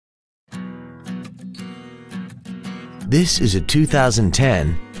This is a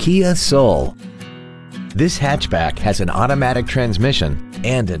 2010 Kia Soul. This hatchback has an automatic transmission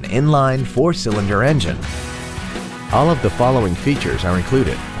and an inline 4-cylinder engine. All of the following features are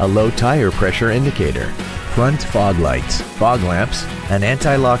included: a low tire pressure indicator, front fog lights, fog lamps, an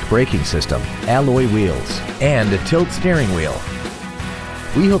anti-lock braking system, alloy wheels, and a tilt steering wheel.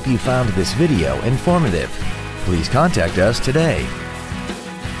 We hope you found this video informative. Please contact us today.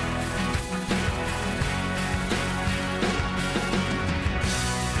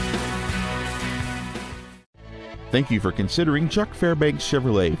 Thank you for considering Chuck Fairbanks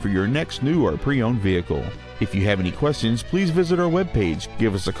Chevrolet for your next new or pre-owned vehicle. If you have any questions, please visit our webpage,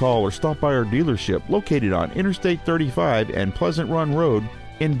 give us a call, or stop by our dealership located on Interstate 35 and Pleasant Run Road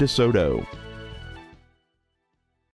in DeSoto.